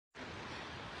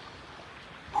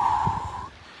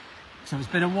So it's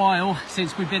been a while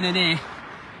since we've been in here.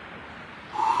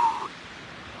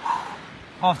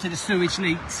 After the sewage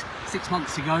leaked 6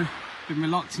 months ago, been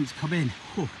reluctant to come in.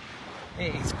 Whew.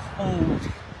 It is cold.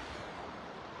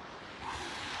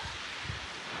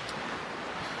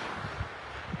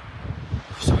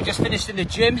 So we just finished in the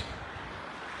gym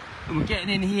and we're getting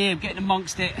in here, getting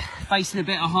amongst it, facing a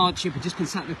bit of hardship. We've just been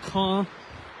sat in the car,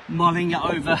 mulling it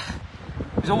over.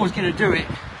 I was always going to do it,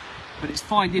 but it's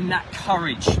finding that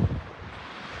courage.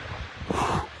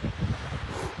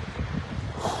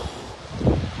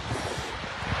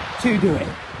 To do it.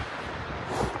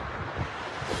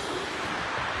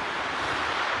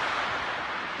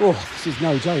 Oh, this is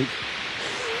no joke.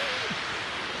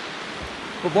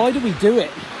 But why do we do it?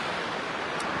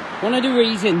 One of the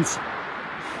reasons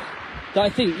that I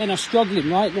think men are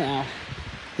struggling right now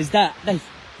is that they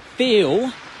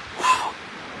feel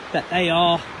that they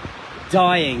are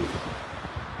dying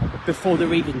before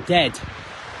they're even dead.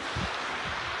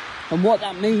 And what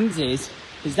that means is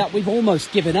that we've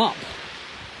almost given up.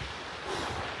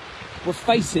 We're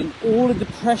facing all of the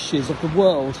pressures of the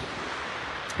world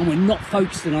and we're not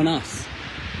focusing on us.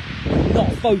 We're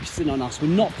not focusing on us. We're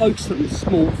not focusing on the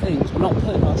small things. We're not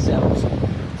putting ourselves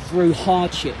through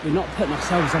hardship. We're not putting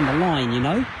ourselves on the line, you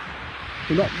know?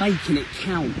 We're not making it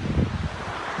count.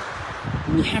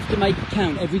 And we have to make it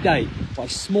count every day by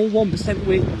small 1%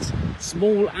 wins,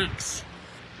 small acts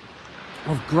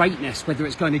of greatness, whether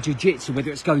it's going to jiu-jitsu, whether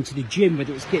it's going to the gym,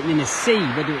 whether it's getting in the sea,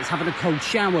 whether it's having a cold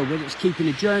shower, whether it's keeping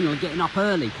a journal and getting up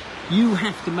early. You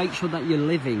have to make sure that you're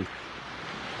living.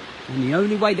 And the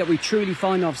only way that we truly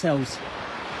find ourselves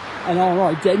and our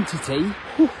identity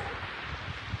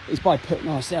is by putting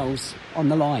ourselves on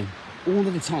the line all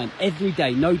of the time, every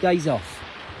day, no days off.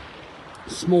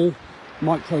 Small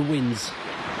micro wins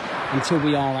until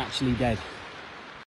we are actually dead.